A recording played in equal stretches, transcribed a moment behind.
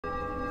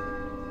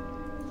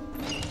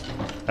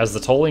As the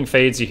tolling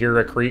fades, you hear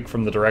a creak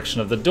from the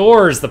direction of the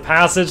doors. The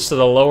passage to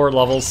the lower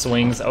level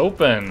swings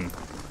open.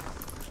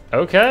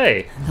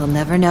 Okay. They'll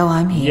never know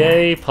I'm here.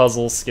 Yay,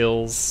 puzzle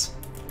skills.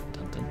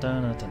 Dun, dun,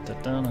 dun, dun,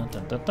 dun, dun, dun,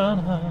 dun, dun,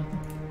 dun.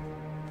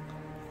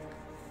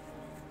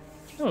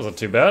 That wasn't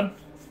too bad.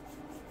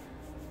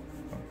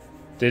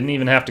 Didn't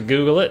even have to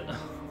Google it.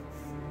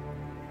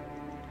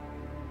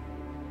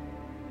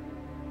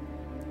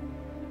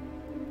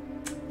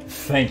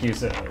 Thank you,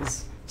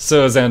 Siz.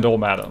 Zandol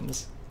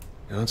Madams.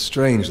 You know, it's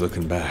strange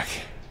looking back.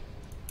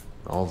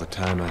 All the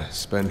time I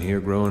spent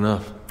here growing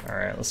up.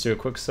 Alright, let's do a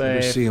quick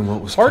save. Seeing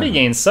what was Party coming.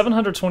 gains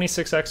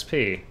 726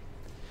 XP.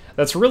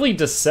 That's really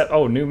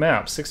oh, new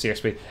map, 60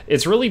 XP.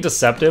 It's really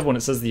deceptive when it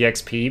says the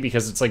XP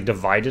because it's like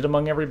divided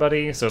among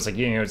everybody. So it's like,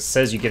 you know, it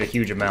says you get a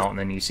huge amount and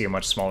then you see a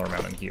much smaller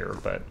amount in here,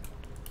 but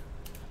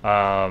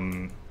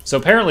so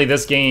apparently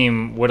this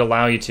game would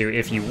allow you to,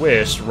 if you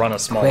wished, run a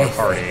smaller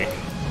party.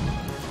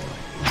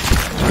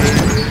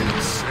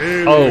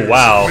 Oh,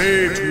 wow.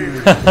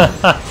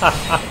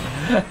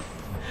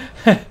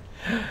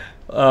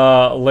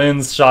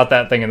 Lynn's shot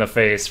that thing in the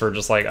face for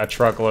just like a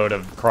truckload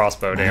of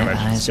crossbow damage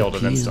and killed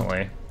it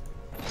instantly.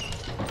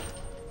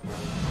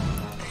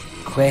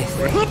 Come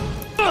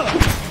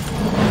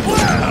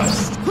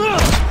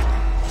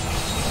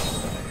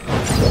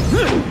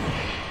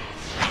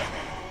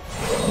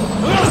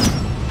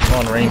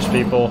on, ranged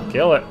people.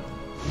 Kill it.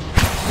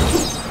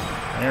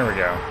 There we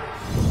go.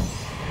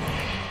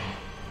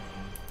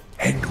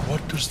 And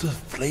what does the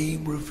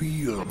flame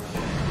reveal?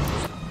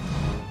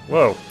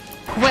 Whoa.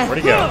 Where'd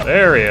he go?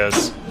 There he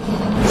is.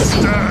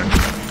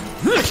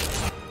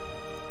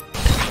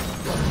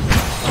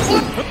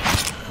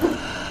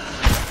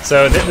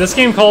 So this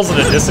game calls it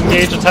a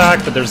disengage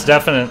attack, but there's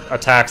definite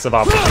attacks of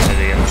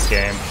opportunity in this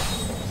game.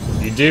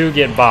 You do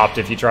get bopped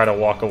if you try to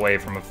walk away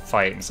from a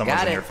fight and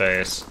someone's in your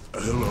face.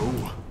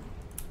 Hello?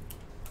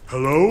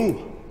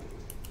 Hello?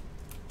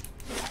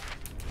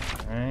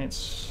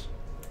 Alright.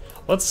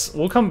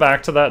 We'll come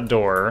back to that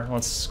door.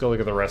 Let's go look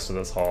at the rest of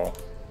this hall.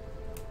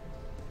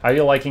 How are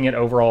you liking it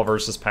overall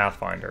versus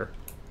Pathfinder?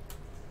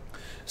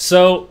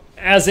 So,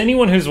 as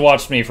anyone who's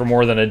watched me for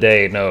more than a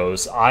day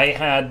knows, I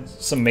had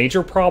some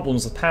major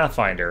problems with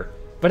Pathfinder,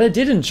 but I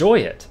did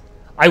enjoy it.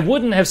 I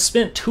wouldn't have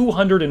spent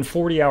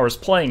 240 hours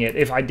playing it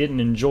if I didn't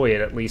enjoy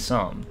it at least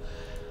some.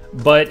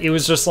 But it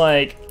was just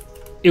like,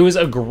 it was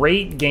a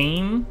great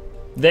game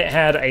that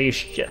had a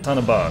shit ton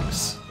of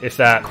bugs, if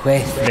that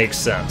makes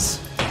sense.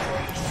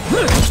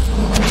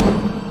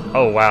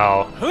 Oh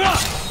wow,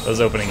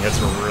 those opening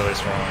hits were really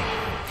strong.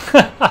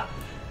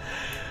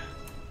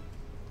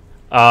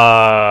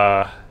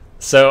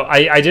 So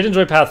I did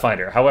enjoy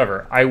Pathfinder.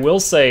 However, I will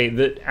say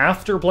that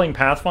after playing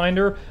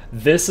Pathfinder,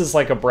 this is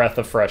like a breath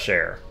of fresh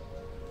air.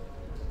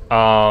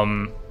 Let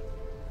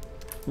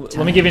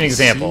me give you an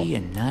example.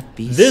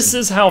 This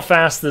is how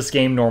fast this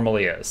game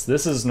normally is.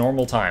 This is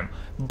normal time.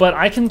 But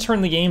I can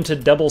turn the game to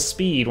double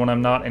speed when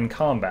I'm not in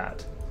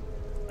combat.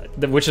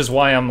 Which is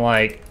why I'm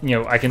like, you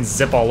know, I can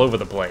zip all over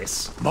the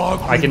place.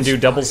 I can do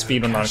double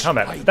speed when I'm not in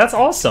combat. That's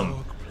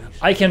awesome.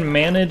 I can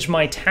manage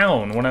my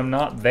town when I'm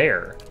not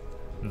there.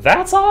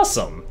 That's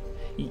awesome.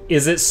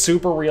 Is it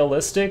super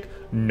realistic?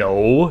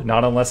 No,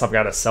 not unless I've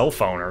got a cell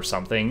phone or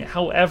something.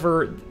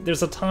 However,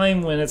 there's a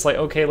time when it's like,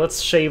 okay, let's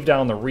shave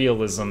down the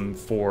realism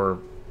for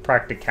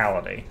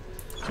practicality.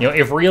 You know,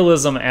 if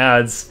realism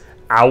adds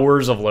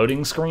hours of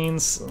loading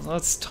screens,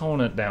 let's tone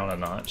it down a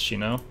notch, you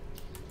know?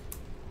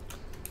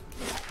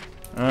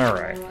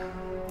 Alright.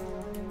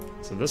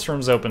 So this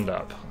room's opened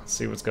up. Let's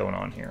see what's going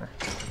on here.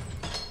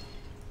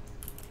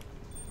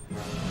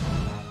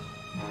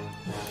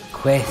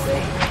 Let's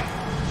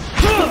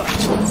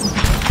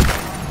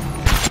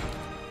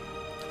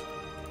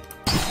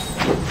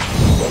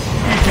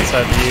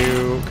have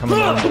you come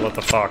along to let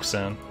the fox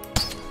in.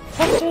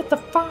 What did the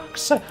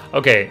fox say?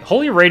 Okay,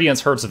 Holy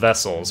Radiance hurts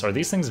vessels. Are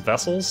these things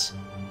vessels?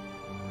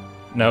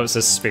 No, it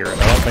says spirit.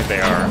 I don't think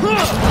they are.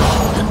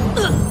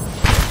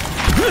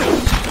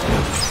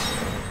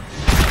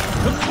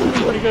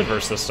 Pretty good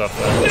versus this stuff,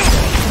 though.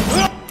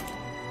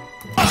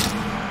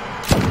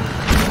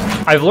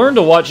 I've learned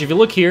to watch, if you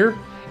look here,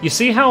 you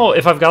see how,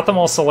 if I've got them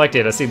all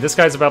selected, I see this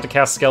guy's about to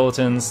cast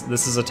skeletons,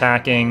 this is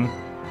attacking,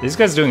 this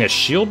guy's doing a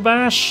shield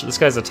bash, this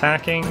guy's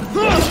attacking,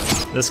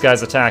 this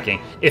guy's attacking.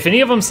 If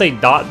any of them say ...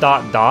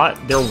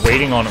 they're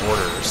waiting on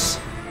orders.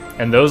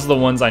 And those are the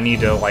ones I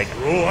need to, like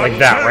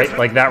that, right?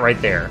 Like that right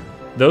there.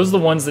 Those are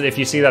the ones that if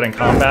you see that in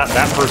combat,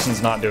 that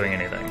person's not doing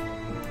anything.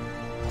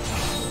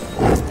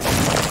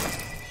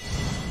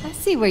 I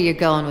see where you're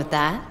going with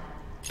that.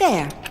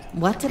 There.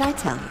 What did I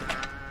tell you?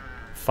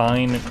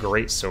 Fine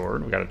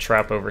greatsword. We got a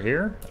trap over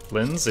here.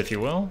 Lens, if you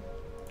will.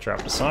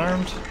 Trap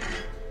disarmed.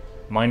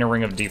 Minor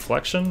ring of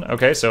deflection.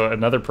 Okay, so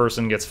another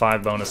person gets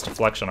 5 bonus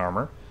deflection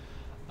armor.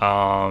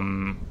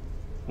 I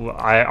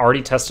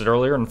already tested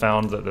earlier and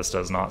found that this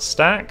does not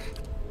stack.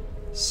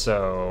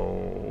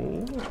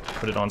 So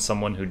put it on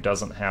someone who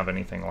doesn't have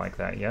anything like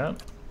that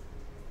yet.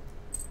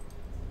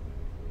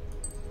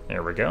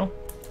 There we go.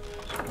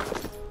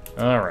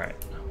 Alright.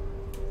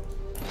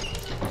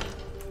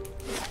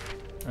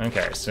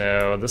 Okay,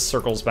 so this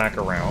circles back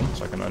around,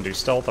 so I can undo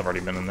stealth. I've already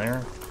been in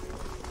there.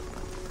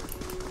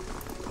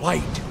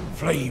 Light,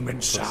 flame,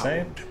 and Save.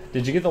 sound.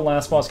 Did you get the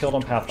last boss killed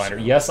on Pathfinder?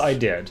 Yes, I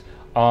did.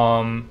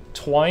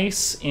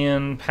 Twice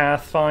in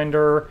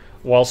Pathfinder,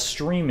 while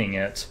streaming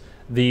it,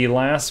 the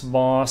last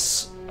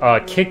boss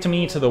kicked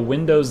me to the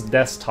Windows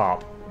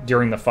desktop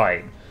during the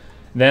fight.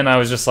 Then I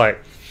was just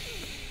like,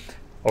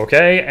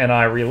 okay, and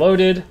I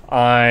reloaded.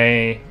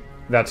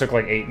 That took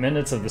like 8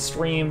 minutes of the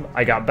stream.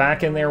 I got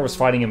back in there, was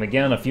fighting him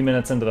again. A few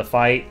minutes into the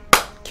fight,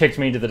 kicked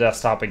me to the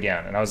desktop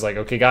again. And I was like,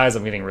 okay guys,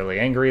 I'm getting really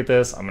angry at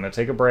this. I'm going to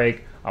take a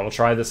break. I will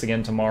try this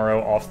again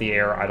tomorrow off the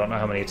air. I don't know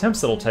how many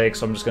attempts it'll take,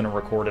 so I'm just going to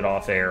record it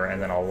off air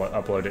and then I'll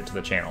upload it to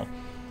the channel.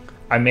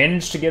 I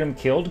managed to get him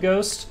killed,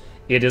 Ghost.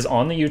 It is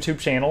on the YouTube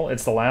channel.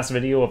 It's the last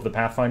video of the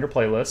Pathfinder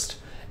playlist,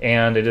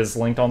 and it is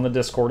linked on the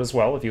Discord as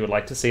well if you would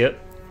like to see it.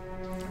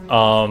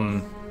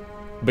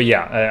 But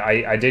yeah,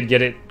 I did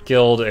get it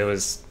killed. It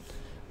was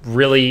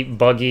really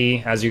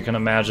buggy, as you can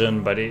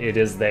imagine, but it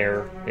is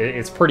there.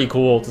 It's pretty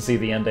cool to see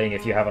the ending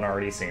if you haven't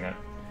already seen it.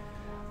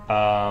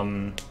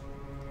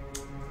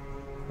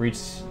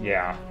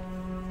 Yeah.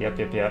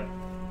 Yep.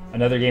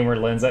 Another game where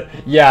Lynn's at.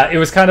 Yeah, it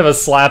was kind of a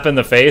slap in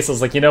the face. I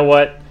was like, you know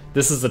what?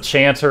 This is a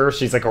chanter.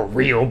 She's like a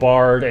real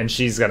bard, and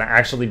she's gonna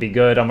actually be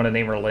good. I'm gonna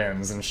name her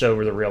Linz and show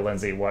her the real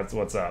Lindsay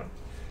what's up.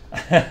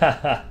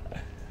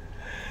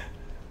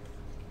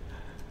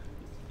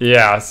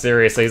 Yeah,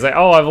 seriously. He's like,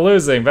 oh, I'm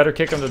losing. Better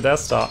kick him to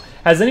desktop.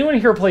 Has anyone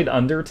here played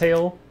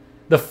Undertale?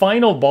 The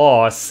final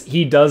boss,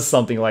 he does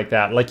something like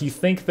that. Like, you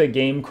think the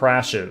game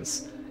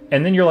crashes,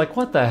 and then you're like,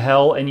 what the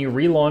hell? And you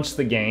relaunch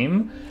the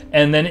game,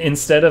 and then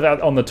instead of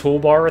on the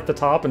toolbar at the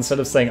top, instead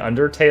of saying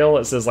Undertale,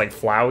 it says, like,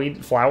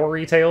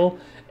 Flowery Tale,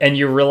 and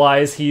you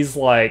realize he's,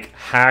 like,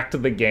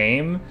 hacked the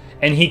game,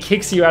 and he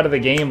kicks you out of the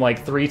game,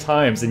 like, 3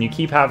 times, and you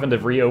keep having to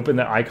reopen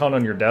the icon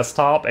on your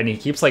desktop, and he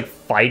keeps, like,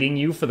 fighting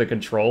you for the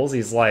controls.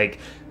 He's, like,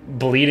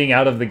 bleeding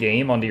out of the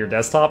game onto your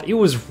desktop. It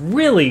was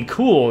really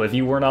cool if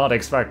you were not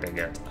expecting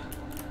it.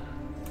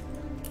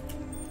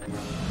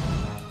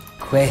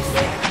 Quick.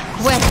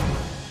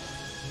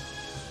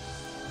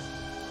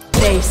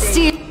 They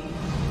steal me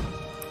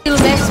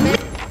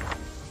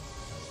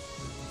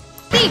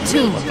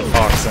too. Let the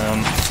fox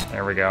in.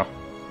 There we go.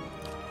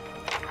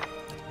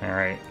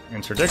 Alright,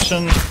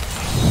 interdiction.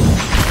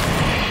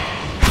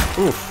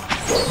 Oof.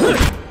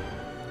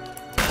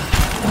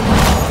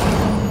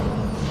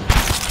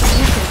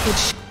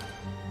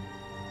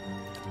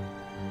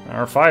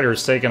 Our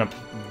fighter's taking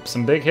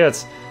some big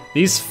hits.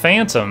 These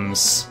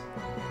phantoms,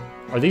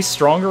 are these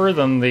stronger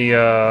than the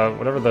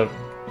whatever the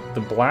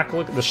black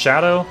look, the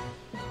shadow?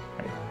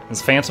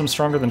 Is phantom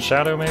stronger than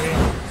shadow, maybe?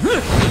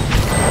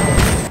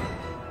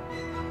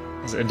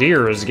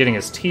 Adir is getting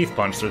his teeth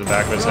punched through the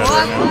back of his head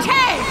right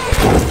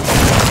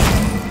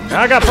now.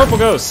 I got purple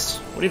ghost.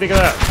 What do you think of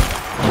that?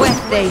 When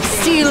they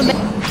steal me.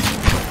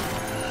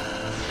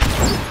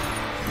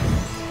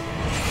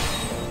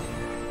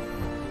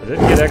 I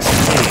didn't get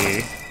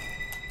XP,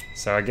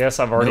 so I guess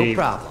I've already No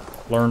problem.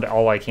 learned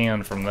all I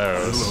can from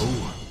those.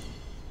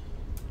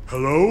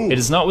 Hello? It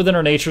is not within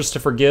our natures to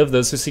forgive.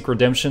 Those who seek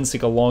redemption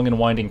seek a long and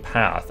winding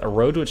path, a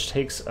road which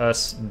takes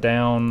us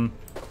down...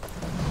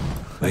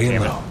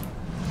 Damn it.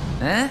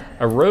 Huh?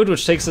 A road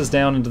which takes us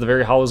down into the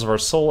very hollows of our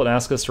soul and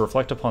asks us to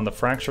reflect upon the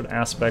fractured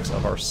aspects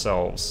of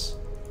ourselves.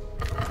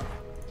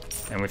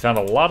 And we found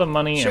a lot of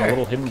money and a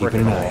little hidden brick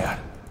Keeping an wall. eye out.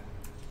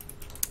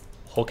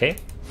 Okay.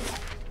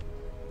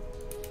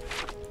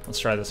 Let's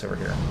try this over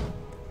here.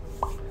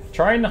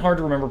 Trying hard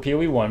to remember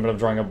PoE 1, but I'm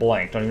drawing a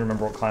blank. Don't even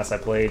remember what class I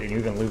played, and you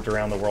even looped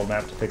around the world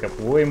map to pick up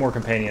way more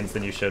companions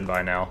than you should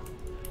by now.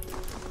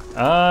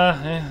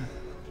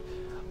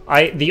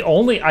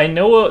 I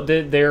know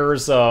that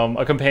there's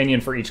a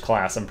companion for each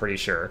class, I'm pretty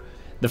sure.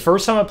 The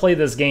first time I played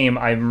this game,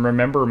 I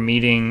remember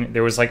meeting,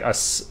 there was like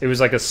it was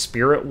like a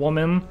spirit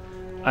woman,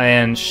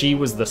 and she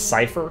was the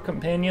Cypher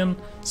companion.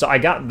 So I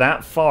got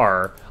that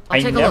far.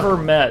 I never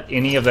met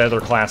any of the other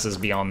classes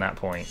beyond that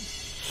point.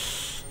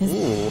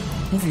 Ooh.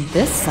 Isn't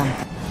this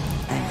something?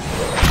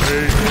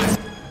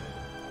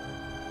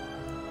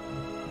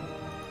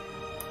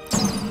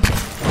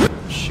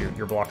 Shoot,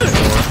 you're blocking the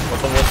door.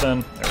 Let the wolf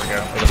in. There we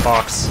go. Or the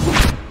fox.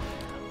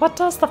 What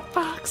does the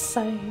fox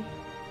say?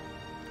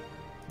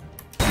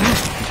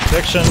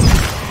 Interdiction.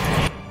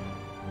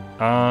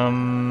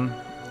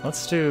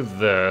 Let's do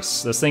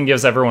this. This thing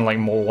gives everyone like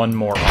one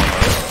more armor.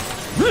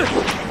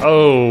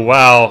 Oh,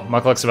 wow.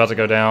 Mukluk's about to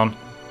go down.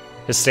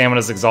 His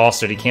stamina's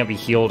exhausted. He can't be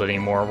healed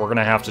anymore. We're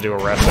gonna have to do a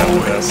rest after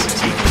this.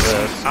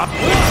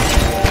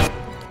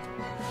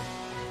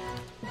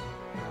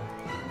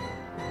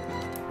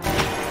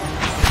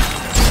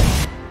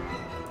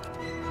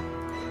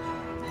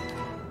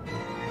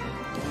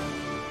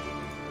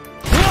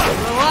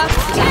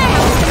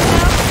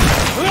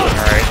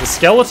 Alright, the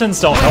skeletons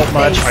don't help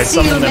much. I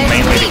summon them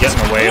mainly to get in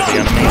the way of the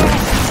enemy.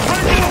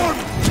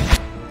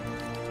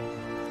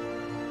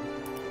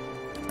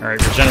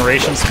 Alright,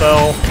 regeneration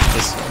spell.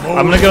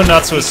 I'm gonna go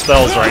nuts with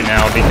spells right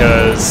now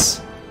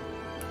because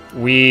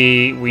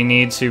we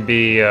need to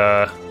be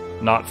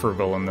not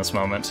frugal in this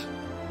moment.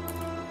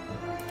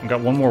 I've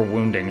got one more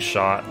wounding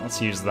shot.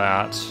 Let's use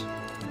that.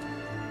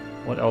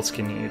 What else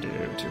can you do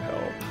to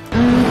help?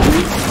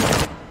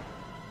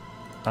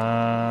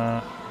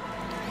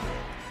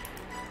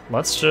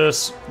 Let's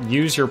just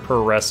use your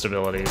per rest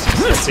abilities.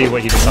 Let's see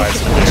what he decides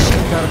to do.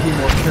 Gotta be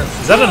more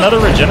careful. Is that another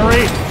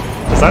regenerate?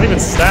 Does that even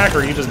stack, or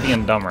are you just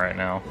being dumb right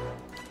now?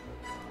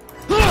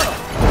 I'll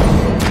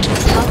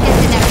get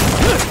the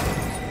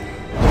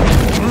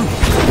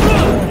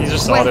next. He's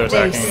just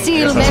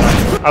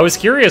auto-attacking. I was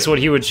curious what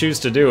he would choose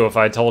to do if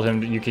I told him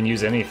that you can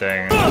use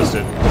anything. And just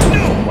did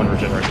one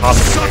regenerate,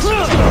 possibly wasted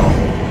a spell.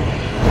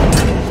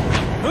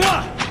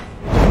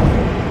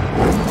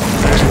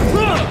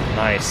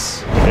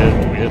 Nice.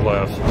 We did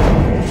live.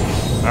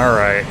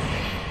 Alright.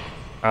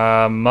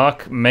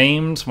 Muck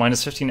maimed,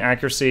 minus 15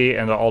 accuracy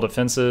and all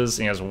defenses.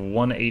 He has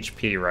 1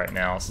 HP right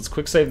now. So let's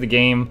quick save the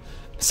game.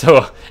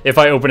 So if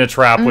I open a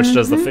trap which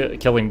does the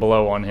killing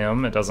blow on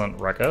him, it doesn't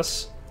wreck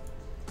us.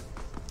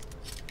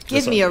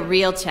 Give me a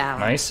real challenge.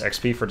 Nice.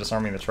 XP for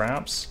disarming the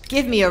traps.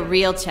 Give me a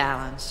real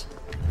challenge.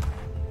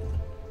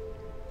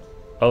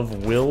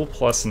 Of will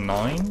plus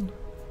 9?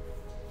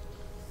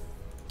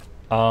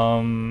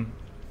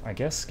 I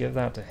guess give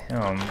that to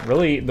him.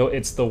 Really, though,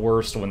 it's the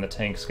worst when the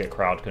tanks get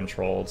crowd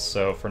controlled,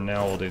 so for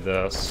now we'll do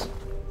this.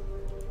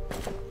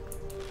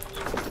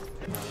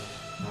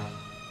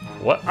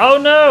 What? Oh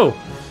no!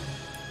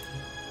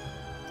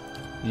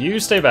 You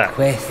stay back.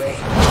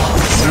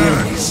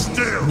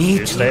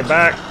 You stay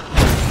back.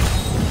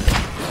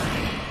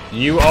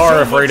 You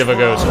are afraid of a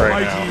ghost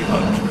right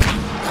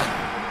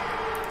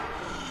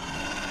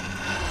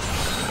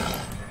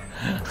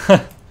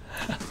now.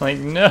 Like,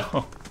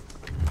 no.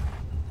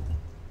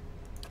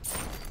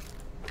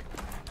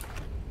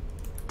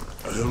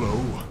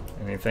 Hello.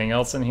 Anything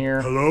else in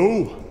here?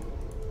 Hello?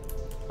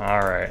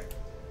 Alright.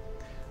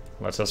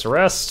 Let's us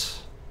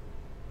rest.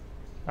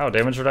 Oh,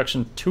 damage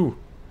reduction 2.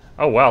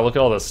 Oh wow, look at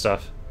all this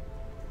stuff.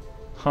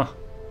 Huh.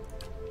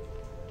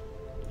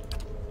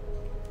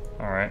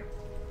 Alright.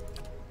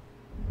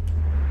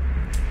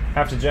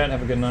 Have to jet,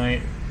 have a good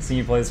night. Seeing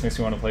you play this makes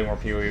me want to play more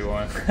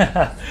PoE1.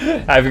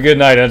 Have a good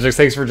night, Andrix.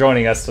 Thanks for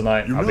joining us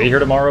tonight. I'll be here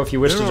tomorrow if you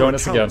wish to join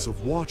us again. There are accounts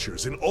of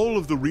watchers in all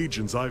of the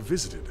regions I've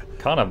visited.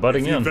 Kinda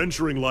butting in. If the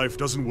adventuring life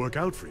doesn't work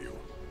out for you,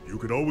 you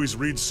could always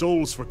read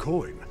souls for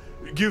coin,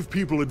 give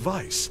people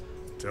advice,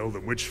 tell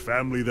them which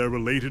family they're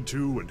related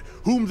to, and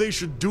whom they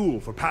should duel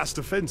for past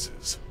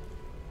offenses.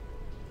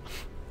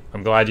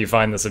 I'm glad you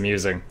find this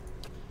amusing.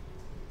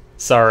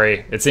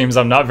 Sorry, it seems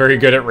I'm not very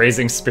good at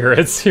raising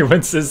spirits. He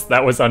winces.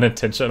 That was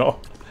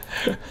unintentional.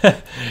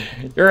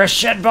 You're a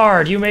shit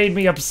bard. You made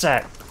me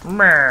upset.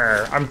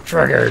 Meh, I'm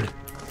triggered.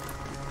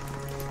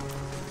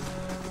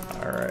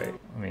 Alright,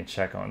 let me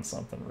check on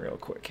something real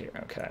quick here.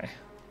 Okay.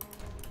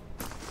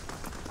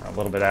 A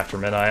little bit after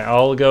midnight.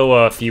 I'll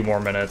go a few more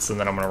minutes and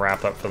then I'm going to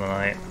wrap up for the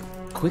night.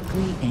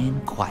 Quickly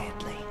and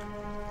quietly.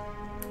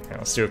 Okay,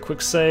 let's do a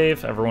quick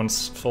save.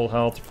 Everyone's full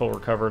health, full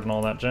recovered, and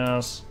all that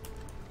jazz.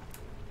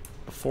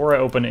 Before I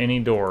open any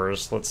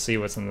doors, let's see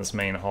what's in this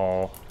main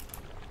hall.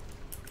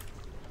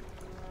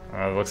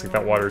 Looks like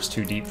that water's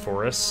too deep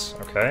for us.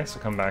 Okay, so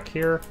come back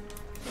here.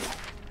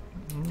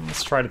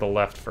 Let's try to the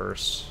left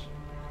first.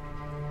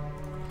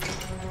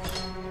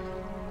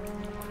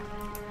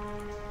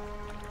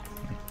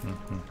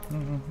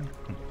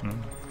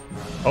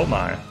 Oh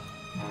my.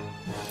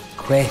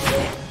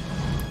 Quickly.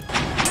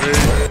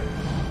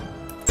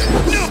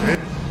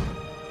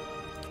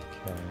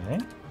 Okay.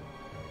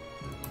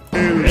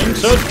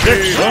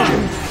 Interdiction!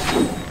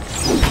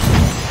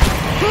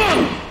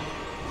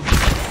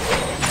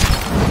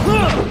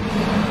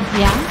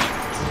 Yeah?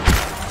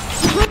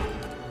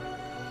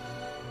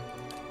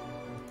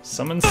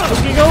 Summon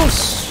Spooky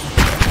Ghost!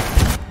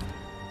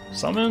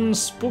 Summon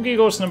Spooky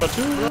Ghost number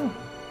 2.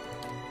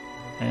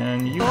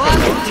 And you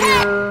come up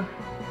here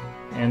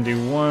and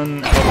do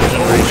 1 health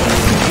regeneration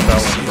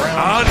spell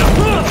on the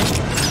ground.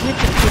 Get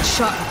a good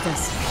shot with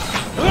this.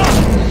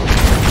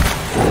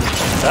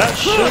 That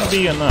should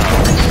be enough.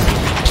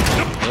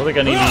 I don't think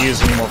I need to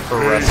use any more per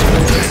rest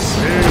abilities.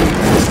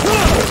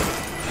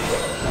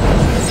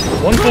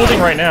 One cool thing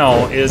right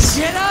now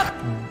is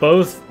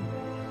both...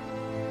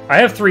 I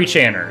have 3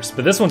 Channers,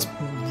 but this one's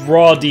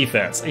raw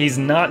defense. He's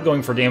not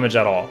going for damage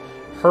at all.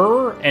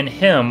 Her and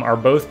him are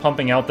both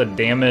pumping out the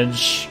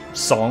damage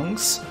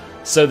songs.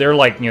 So they're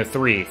like, 3,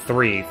 3,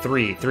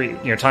 3,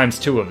 3, times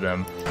 2 of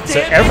them.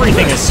 So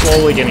everything is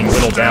slowly getting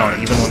whittled down,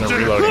 even when they're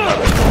reloading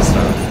levels and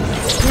stuff.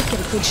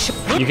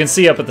 You can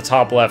see up at the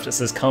top left, it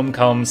says, "Come,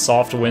 come,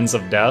 soft winds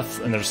of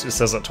death," and it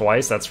says it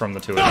twice. That's from the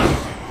 2 of them.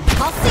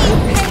 I'll see you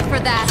pay for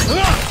that.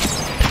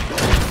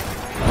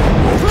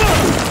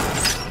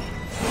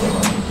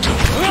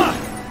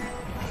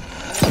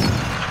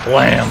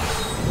 Blam!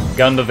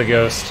 Gun to the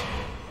ghost.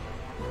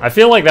 I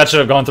feel like that should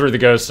have gone through the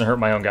ghost and hurt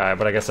my own guy,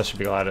 but I guess I should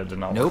be glad it did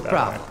not. No work that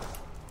problem.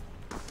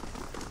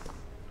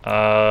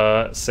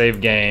 way.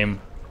 Save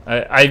game.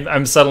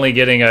 I'm suddenly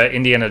getting a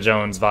Indiana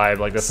Jones vibe.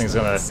 Like this thing's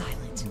gonna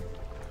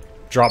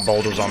drop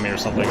boulders on me or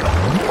something.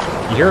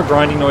 You hear a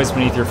grinding noise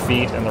beneath your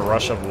feet and the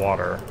rush of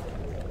water.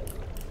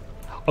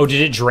 Oh,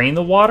 did it drain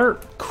the water?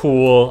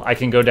 Cool. I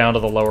can go down to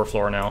the lower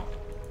floor now.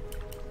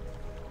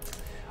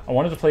 I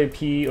wanted to play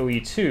PoE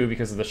 2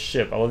 because of the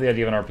ship. I love the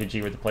idea of an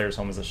RPG where the player's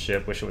home is a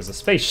ship. Wish it was a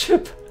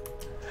spaceship.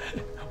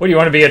 What, do you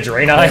want to be a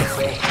Draenei?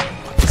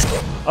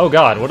 Oh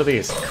god, what are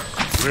these?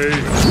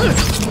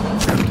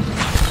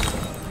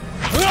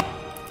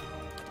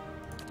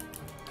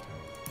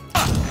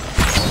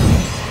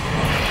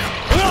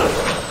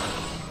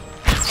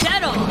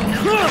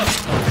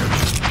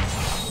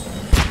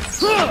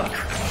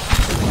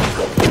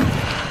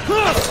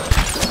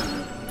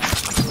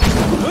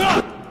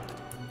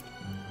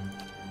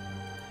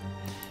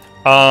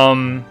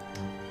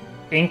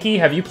 Inky,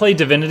 have you played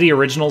Divinity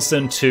Original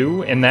Sin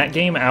 2? In that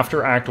game,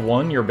 after Act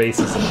 1, your base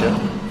is a ship.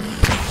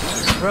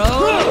 Roll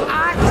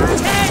Act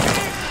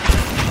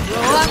 10!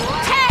 Roll up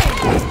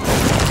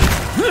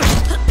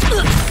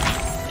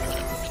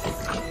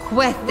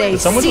 10! Quete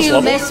someone just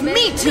level? Silmes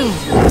Mitu!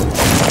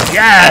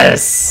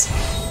 Yes!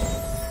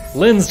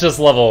 Lynn's just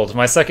leveled,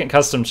 my second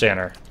custom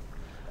chanter.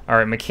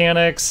 Alright,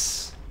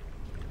 mechanics.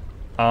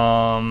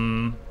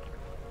 That's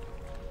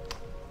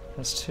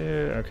 2,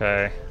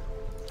 okay.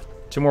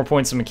 2 more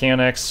points of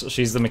mechanics.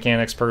 She's the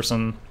mechanics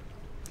person.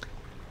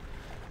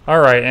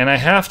 Alright, and I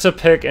have to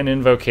pick an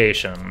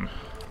invocation.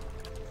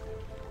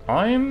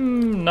 I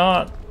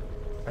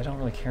don't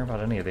really care about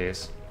any of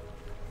these.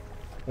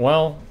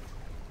 Well,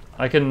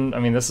 I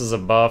mean, this is a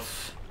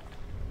buff.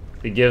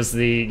 It gives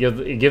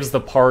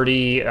the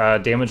party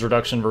damage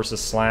reduction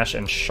versus slash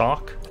and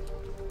shock.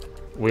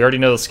 We already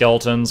know the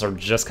skeletons are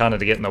just kind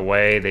of to get in the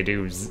way. They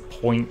do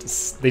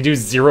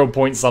 0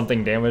 point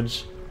something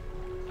damage.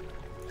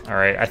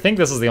 Alright, I think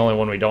this is the only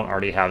one we don't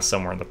already have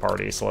somewhere in the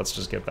party, so let's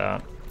just get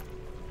that.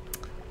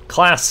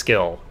 Class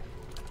skill.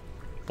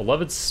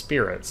 Beloved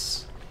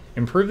Spirits.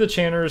 Improve the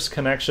chanter's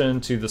connection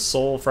to the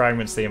soul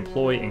fragments they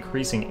employ,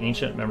 increasing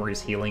ancient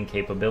memories healing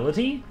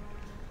capability.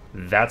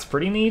 That's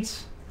pretty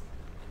neat.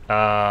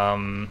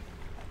 What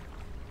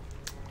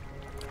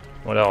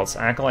else?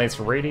 Acolyte's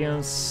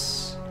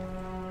Radiance.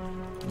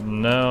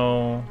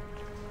 No.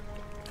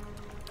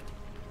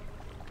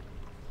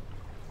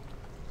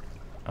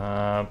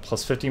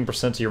 Plus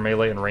 15% to your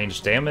melee and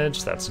ranged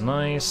damage. That's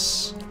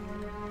nice.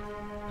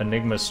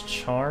 Enigma's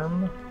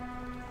Charm.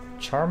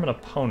 Charm an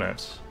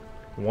opponent.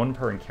 1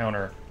 per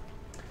encounter.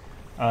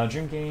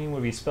 Dream game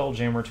would be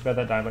Spelljammer. Too bad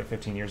that died like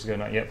 15 years ago.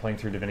 Not yet playing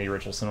through Divinity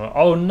Original Sin 1.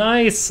 Oh,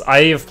 nice!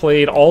 I have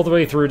played all the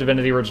way through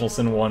Divinity Original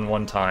Sin 1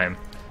 one time.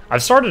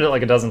 I've started it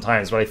like a dozen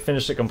times, but I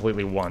finished it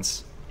completely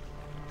once.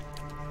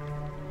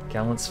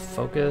 Gallant's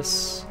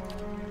Focus.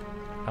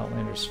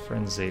 Outlander's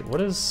Frenzy. What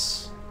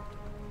is...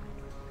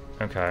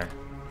 Okay.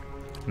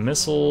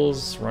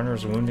 Missiles,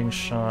 Runner's Wounding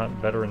Shot,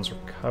 Veteran's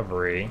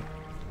Recovery.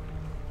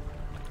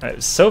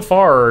 So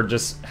far,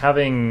 just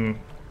having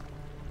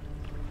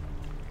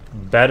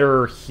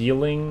better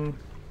healing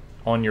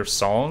on your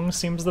song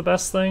seems the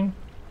best thing.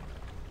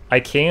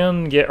 I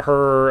can get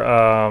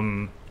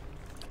her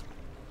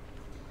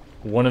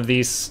one of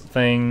these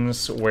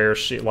things where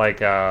she, like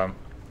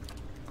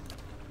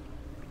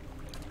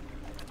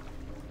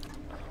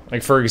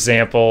for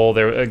example,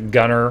 a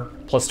gunner,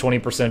 plus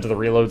 20% to the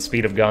reload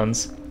speed of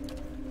guns.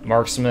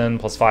 Marksman,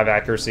 plus 5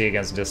 accuracy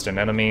against distant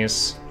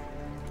enemies.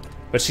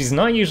 But she's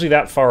not usually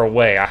that far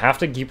away. I have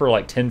to keep her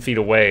like 10 feet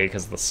away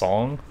because of the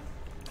song.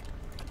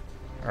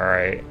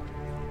 Alright.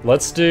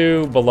 Let's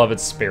do Beloved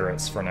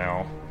Spirits for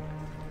now.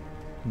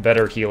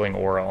 Better healing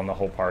aura on the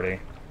whole party.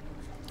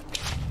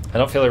 I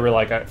don't feel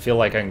like I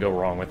can go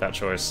wrong with that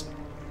choice.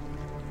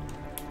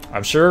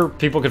 I'm sure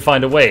people could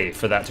find a way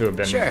for that to have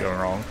been going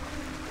wrong.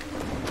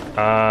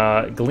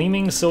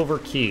 Gleaming Silver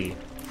Key.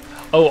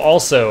 Oh,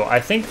 also, I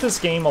think this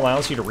game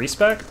allows you to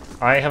respec.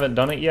 I haven't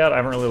done it yet. I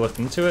haven't really looked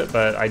into it,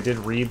 but I did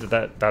read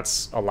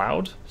that's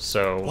allowed,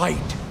 so... Light,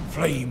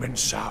 flame, and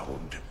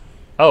sound.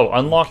 Oh,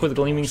 unlock with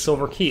Gleaming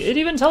Silver Key. It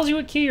even tells you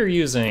what key you're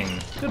using.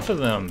 Good for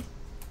them.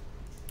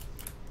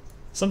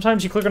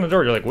 Sometimes you click on a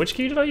door, you're like, which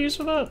key did I use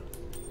for that?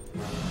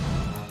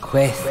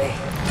 Quete.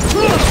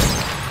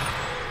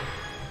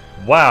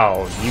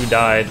 Wow, you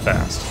died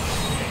fast.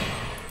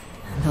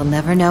 They'll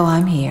never know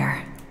I'm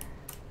here.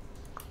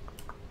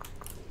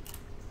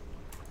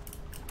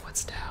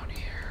 What's down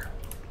here?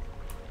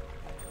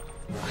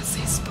 I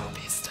see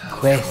spooky stuff.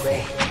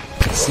 Quete.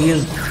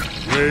 Seal.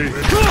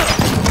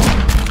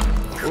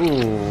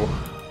 Ooh.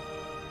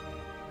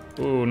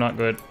 Ooh, not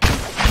good.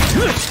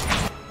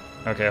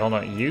 Okay, hold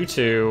on. You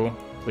two,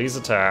 please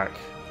attack.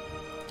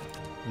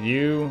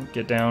 You,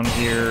 get down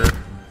here.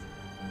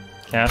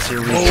 Cast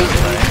your reset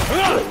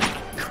thing.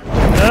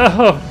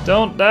 No!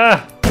 Don't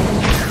die!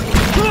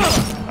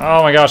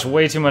 Oh my gosh,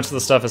 way too much of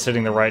the stuff is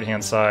hitting the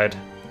right-hand side.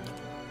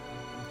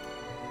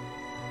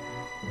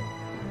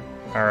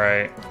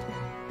 Alright.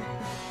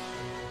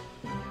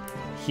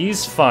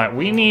 He's fine.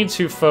 We need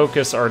to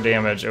focus our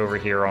damage over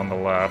here on the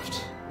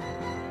left.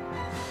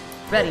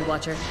 Ready,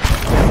 Watcher.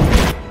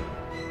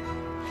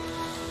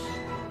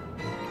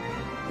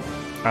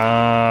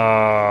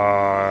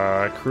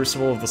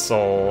 Crucible of the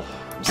Soul.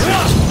 See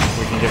if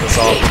we can get this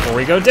off before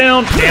we go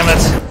down. Damn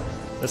it!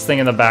 This thing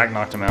in the back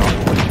knocked him out.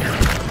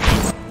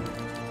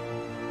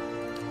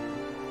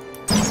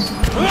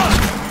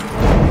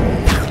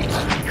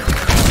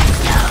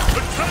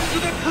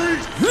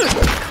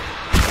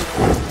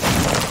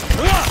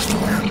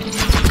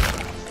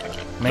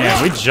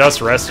 Man, we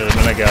just rested a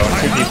minute ago,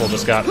 and 2 people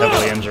just got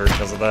heavily injured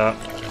because of that.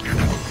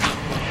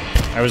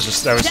 That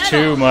was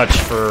too much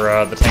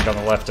for the tank on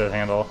the left to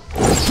handle.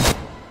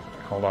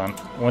 Hold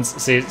on.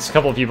 See, a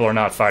couple of people are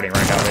not fighting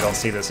right now. They don't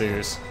see this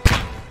ooze.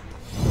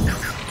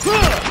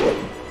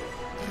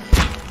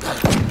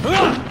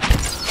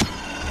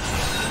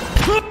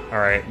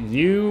 Alright,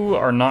 you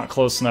are not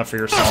close enough for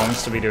your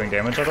songs to be doing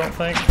damage, I don't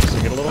think.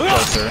 So get a little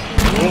closer.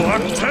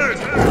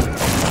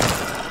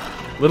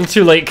 A little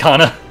too late,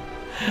 Kana.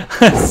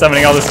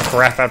 Summoning all this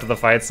crap after the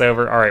fight's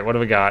over. Alright, what do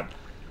we got?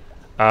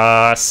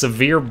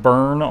 Severe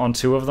burn on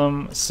 2 of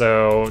them,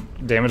 so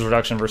damage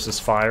reduction versus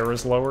fire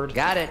is lowered.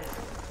 Got it.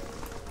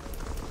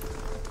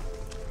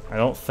 I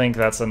don't think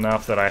that's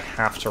enough that I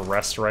have to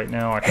rest right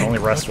now. I can only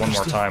rest one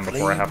more time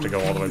before I have to go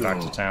all the way back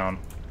to town.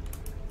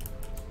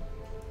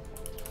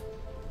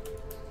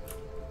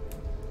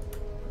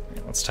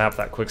 Let's tap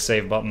that quick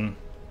save button.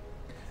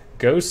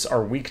 Ghosts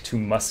are weak to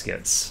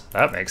muskets.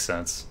 That makes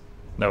sense.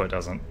 No, it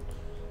doesn't.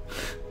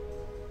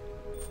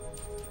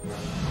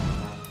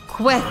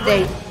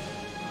 Quethe.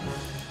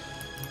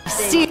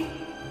 See.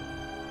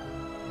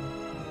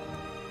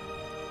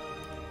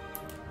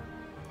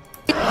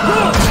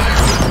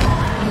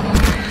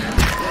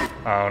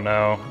 Oh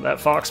no, that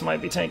fox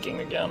might be tanking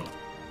again.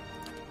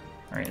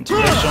 Alright,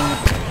 intimidation.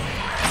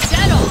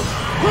 Settle!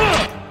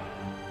 I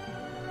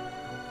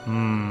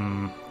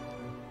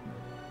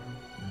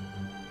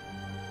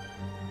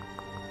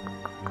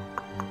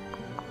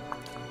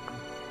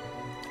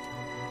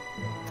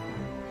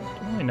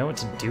don't really know what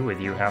to do with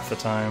you half the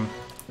time.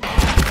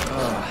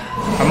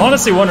 I'm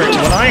honestly wondering,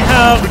 when I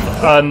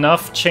have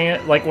enough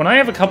when I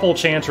have a couple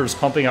chanters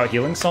pumping out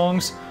healing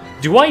songs,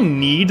 do I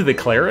need the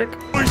cleric?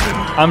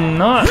 I'm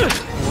not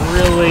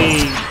really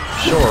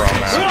sure on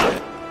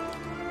that.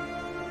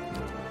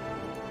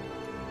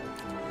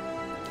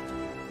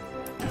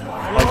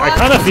 Like, I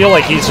kind of feel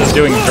like he's just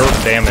doing dirt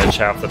damage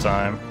half the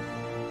time.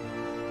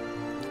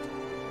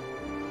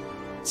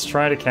 Let's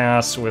try to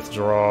cast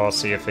Withdraw,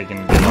 see if he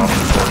can get off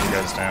before he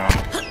goes down.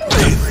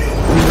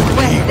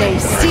 When they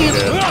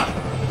seal.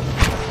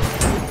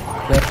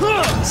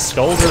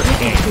 Skulder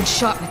King. Good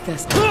shot with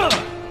this.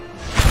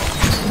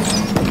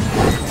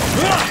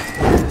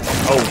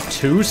 Oh,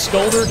 2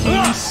 Skulder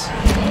Kings?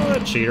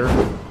 Cheater.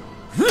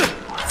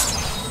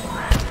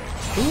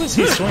 Who is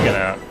he swinging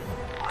at?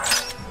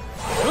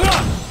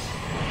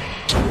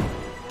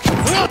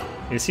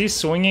 Is he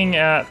swinging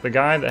at the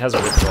guy that has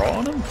a withdraw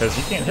on him? Because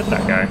he can't hit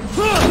that guy.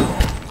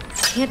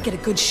 Can't get a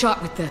good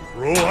shot with the.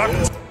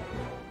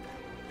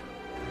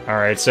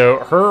 Alright, so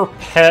her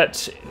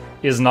pet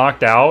is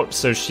knocked out,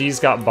 so she's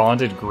got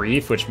bonded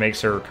grief, which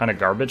makes her kind of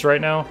garbage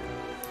right now.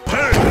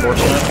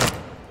 Unfortunate.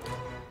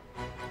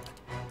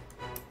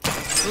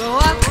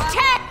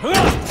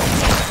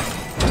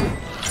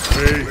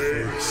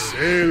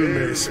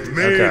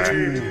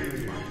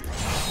 Okay.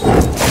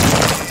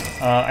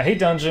 I hate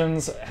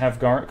dungeons, have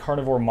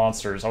carnivore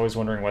monsters, always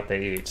wondering what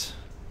they eat.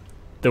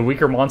 The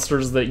weaker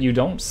monsters that you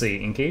don't see,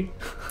 Inky.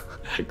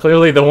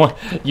 Clearly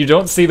you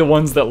don't see the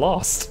ones that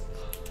lost.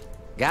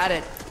 Got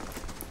it.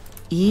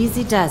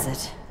 Easy does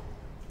it.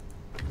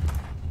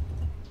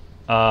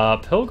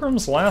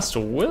 Pilgrim's Last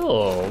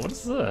Will. What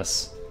is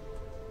this?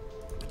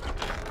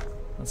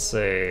 Let's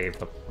see.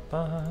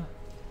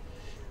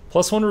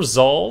 +1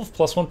 resolve,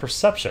 +1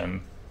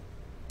 perception.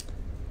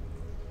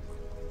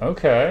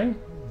 Okay,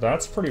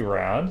 that's pretty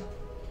rad.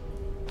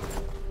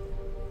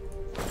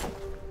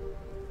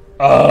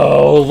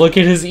 Oh, look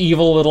at his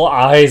evil little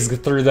eyes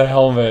through the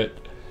helmet.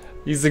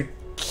 He's a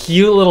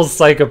cute little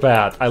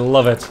psychopath. I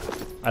love it.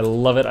 I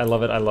love it, I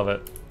love it, I love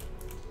it.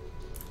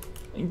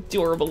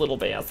 Adorable little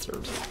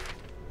bastard.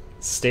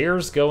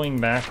 Stairs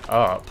going back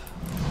up.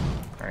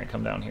 Alright,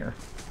 come down here.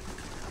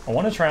 I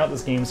want to try out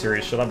this game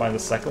series. Should I buy the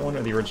second one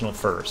or the original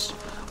first?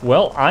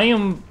 Well, I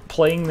am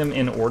playing them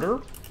in order.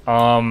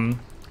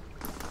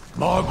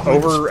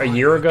 Over a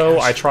year ago,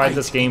 I tried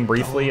this game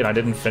briefly and I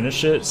didn't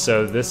finish it,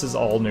 so this is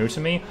all new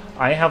to me.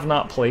 I have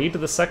not played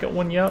the second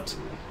one yet.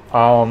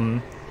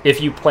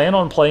 If you plan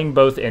on playing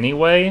both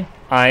anyway,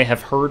 I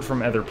have heard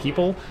from other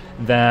people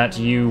that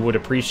you would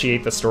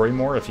appreciate the story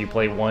more if you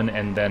play 1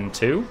 and then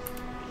 2.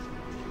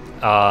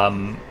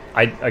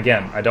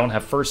 Again, I don't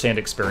have first-hand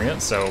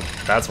experience, so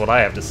that's what I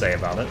have to say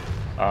about it.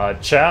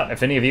 Chat,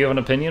 if any of you have an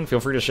opinion,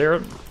 feel free to share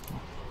it.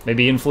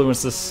 Maybe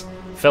influence this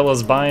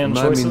fella's buy-in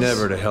choices. Remind me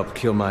never to help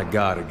kill my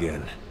god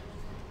again.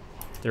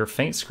 There are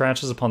faint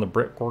scratches upon the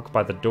brickwork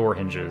by the door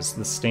hinges.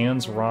 The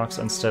stand rocks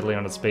unsteadily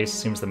on its base. It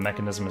seems the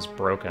mechanism is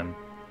broken.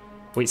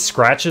 Wait,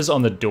 scratches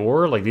on the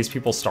door? Like these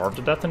people starved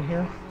to death in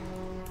here?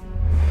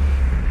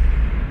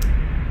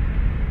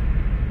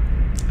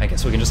 I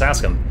guess we can just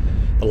ask him.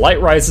 The light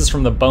rises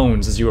from the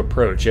bones as you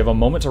approach. You have a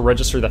moment to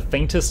register the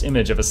faintest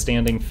image of a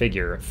standing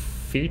figure.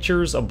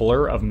 Features a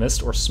blur of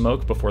mist or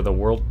smoke before the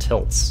world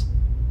tilts.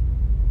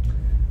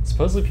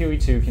 Supposedly PoE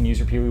 2 can use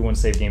your PoE 1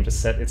 save game to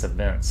set its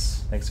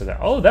events. Thanks for that.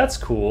 Oh, that's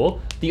cool.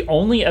 The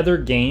only other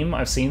game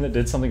I've seen that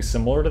did something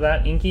similar to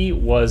that, Inky,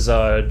 was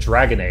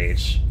Dragon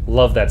Age.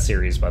 Love that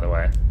series, by the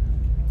way.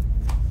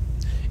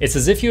 It's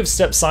as if you have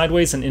stepped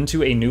sideways and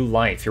into a new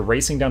life. You're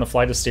racing down a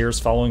flight of stairs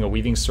following a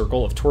weaving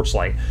circle of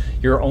torchlight.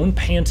 Your own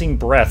panting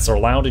breaths are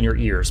loud in your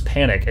ears.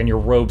 Panic and your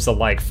robes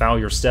alike foul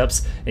your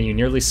steps, and you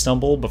nearly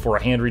stumble before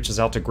a hand reaches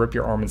out to grip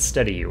your arm and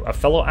steady you. A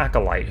fellow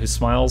acolyte who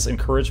smiles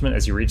encouragement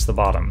as you reach the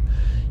bottom.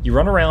 You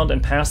run around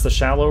and pass the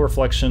shallow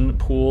reflection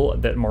pool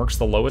that marks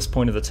the lowest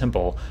point of the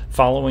temple,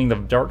 following the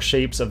dark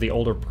shapes of the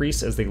older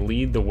priests as they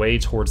lead the way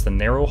towards the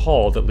narrow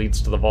hall that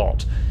leads to the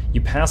vault. You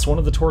pass one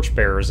of the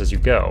torchbearers as you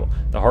go.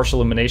 The harsh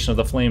illumination of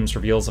the flames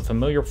reveals a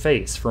familiar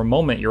face. For a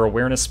moment, your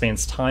awareness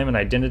spans time and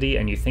identity,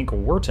 and you think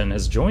Wharton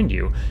has joined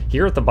you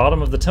here at the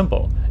bottom of the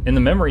temple. In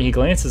the memory, he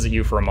glances at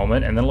you for a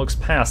moment and then looks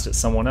past at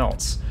someone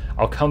else.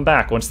 I'll come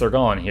back once they're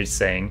gone, he's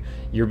saying.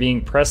 You're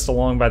being pressed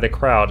along by the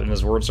crowd, and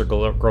his words are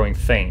growing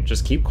faint.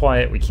 Just keep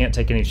quiet, we can't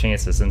take any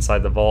chances.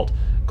 Inside the vault,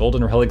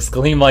 golden relics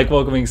gleam like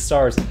welcoming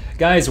stars.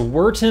 Guys,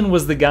 Wharton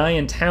was the guy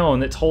in town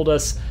that told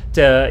us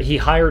he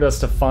hired us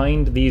to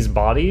find these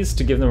bodies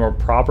to give them a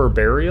proper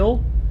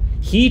burial.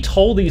 He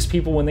told these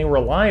people when they were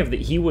alive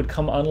that he would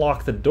come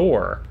unlock the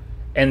door,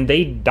 and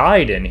they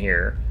died in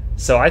here.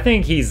 So I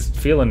think he's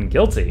feeling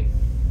guilty.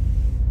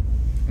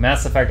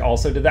 Mass Effect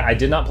also did that. I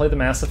did not play the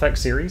Mass Effect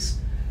series.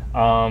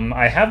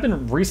 I have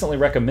been recently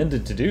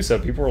recommended to do so.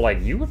 People were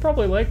like, you would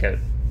probably like it.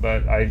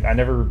 But I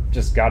never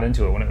just got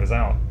into it when it was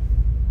out.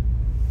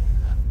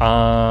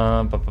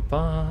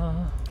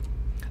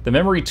 The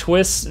memory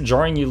twists,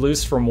 jarring you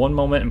loose from one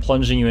moment and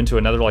plunging you into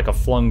another like a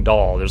flung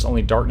doll. There's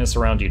only darkness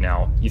around you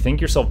now. You think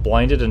yourself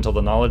blinded until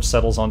the knowledge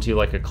settles onto you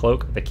like a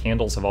cloak. The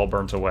candles have all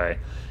burnt away.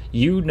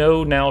 You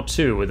know now,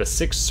 too, with a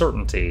sick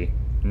certainty,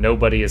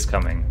 nobody is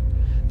coming.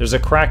 There's a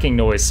cracking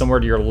noise somewhere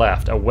to your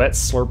left, a wet,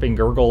 slurping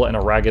gurgle and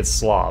a ragged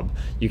slob.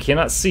 You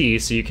cannot see,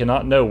 so you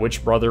cannot know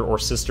which brother or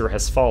sister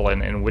has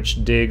fallen and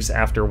which digs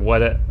after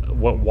what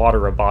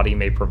water a body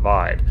may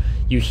provide.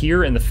 You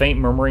hear in the faint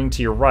murmuring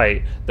to your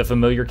right the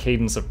familiar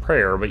cadence of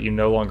prayer, but you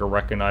no longer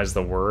recognize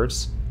the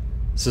words.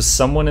 So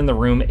someone in the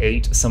room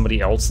ate somebody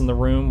else in the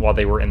room while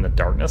they were in the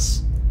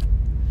darkness?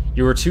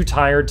 You are too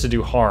tired to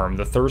do harm.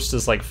 The thirst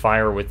is like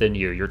fire within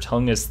you. Your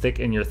tongue is thick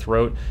in your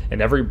throat,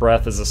 and every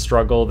breath is a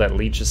struggle that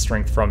leaches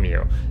strength from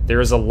you. There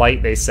is a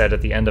light, they said,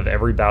 at the end of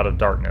every bout of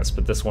darkness,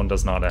 but this one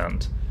does not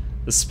end.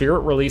 The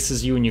spirit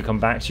releases you and you come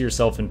back to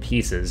yourself in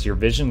pieces. Your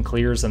vision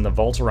clears and the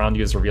vault around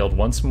you is revealed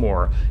once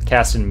more,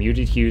 cast in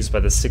muted hues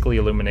by the sickly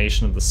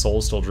illumination of the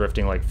soul still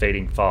drifting like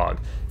fading fog.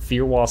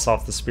 Fear wafts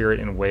off the spirit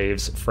in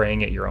waves,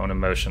 fraying at your own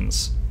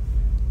emotions.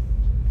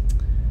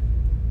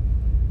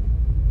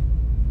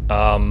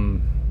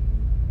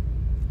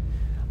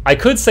 I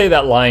could say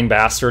that lying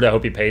bastard, I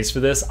hope he pays for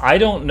this. I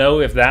don't know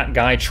if that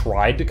guy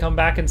tried to come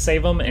back and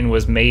save him and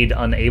was made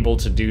unable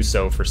to do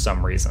so for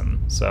some reason.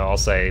 So I'll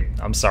say,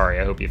 I'm sorry,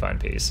 I hope you find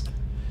peace.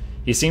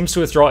 He seems to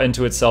withdraw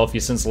into itself.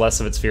 You sense less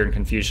of its fear and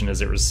confusion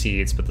as it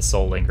recedes, but the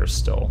soul lingers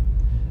still.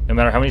 No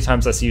matter how many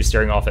times I see you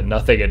staring off at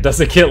nothing, it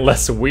doesn't get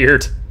less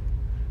weird.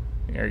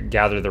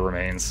 Gather the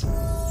remains.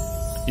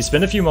 You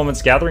spend a few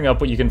moments gathering up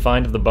what you can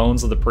find of the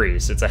bones of the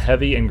priest. It's a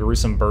heavy and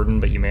gruesome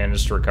burden, but you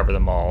manage to recover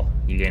them all.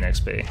 You gain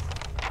XP.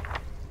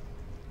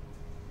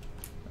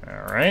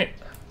 Alright,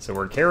 so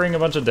we're carrying a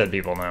bunch of dead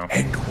people now.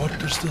 And what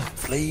does the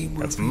flame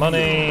Got some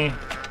money.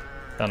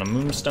 Found a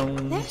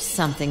moonstone. There's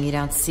something you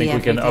don't see Think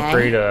we can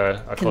every day.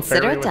 upgrade a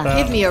Consider Clefairy it with done.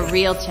 that? Give me a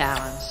real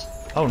challenge.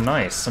 Oh,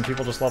 nice. Some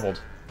people just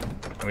leveled.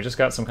 And we just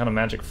got some kind of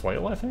magic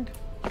flail, I think?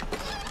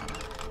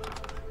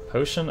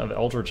 Potion of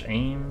Eldritch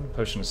Aim.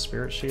 Potion of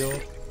Spirit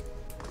Shield.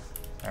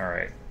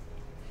 Alright.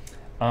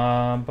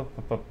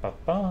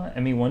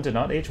 ME1 did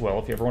not age well.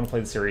 If you ever want to play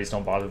the series,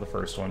 don't bother the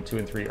first one. 2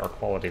 and 3 are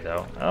quality,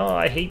 though. Oh,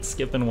 I hate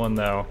skipping one,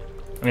 though.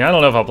 I mean, I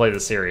don't know if I'll play the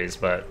series,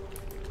 but...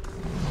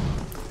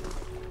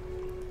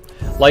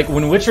 Like,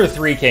 when Witcher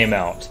 3 came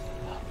out,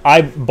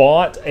 I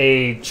bought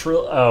a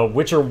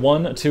Witcher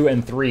 1, 2,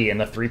 and 3 in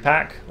the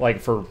 3-pack, like,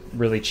 for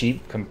really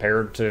cheap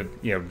compared to,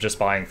 you know, just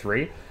buying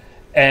 3.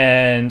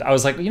 And I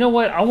was like, you know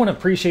what? I want to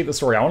appreciate the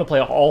story. I want to play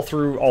all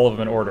through all of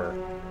them in order.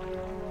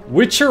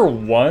 Witcher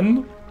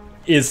 1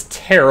 is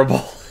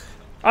terrible.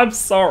 I'm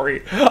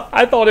sorry.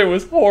 I thought it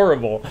was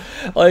horrible.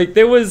 Like,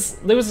 there was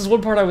this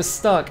one part I was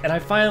stuck, and I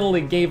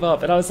finally gave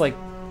up, and I was like,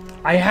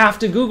 I have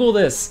to Google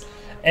this.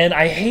 And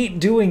I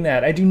hate doing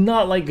that. I do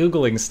not like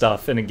Googling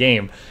stuff in a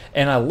game.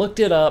 And I looked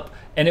it up,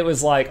 and it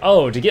was like,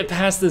 oh, to get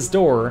past this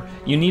door,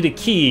 you need a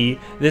key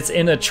that's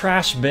in a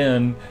trash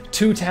bin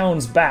 2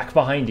 towns back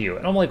behind you.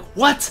 And I'm like,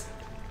 what?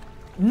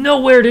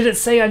 Nowhere did it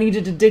say I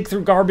needed to dig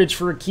through garbage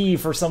for a key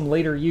for some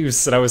later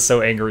use, and I was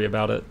so angry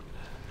about it.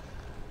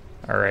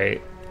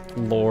 Alright,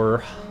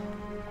 lore.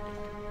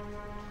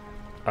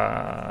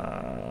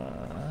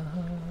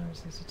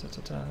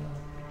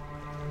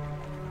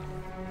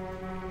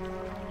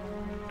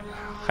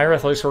 Higher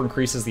athletics score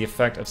increases the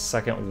effect of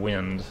second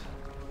wind.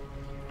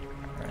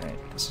 Alright.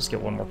 Let's just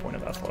get one more point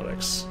of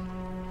athletics.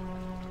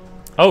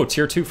 Oh,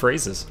 tier 2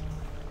 phrases.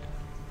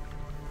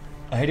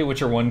 I hate it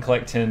Witcher 1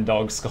 collect 10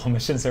 dog skull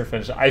missions are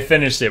finished. I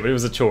finished it, but it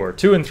was a chore.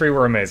 2 and 3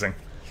 were amazing.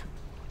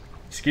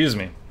 Excuse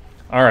me.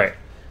 Alright.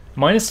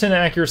 Minus 10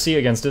 accuracy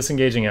against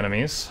disengaging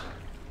enemies.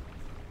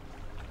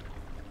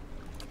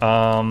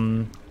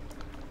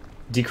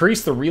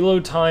 Decrease the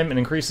reload time and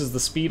increases the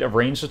speed of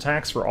ranged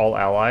attacks for all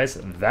allies.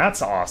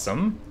 That's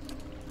awesome.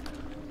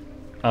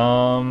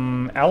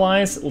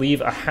 Allies leave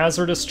a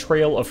hazardous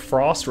trail of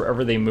frost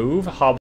wherever they move.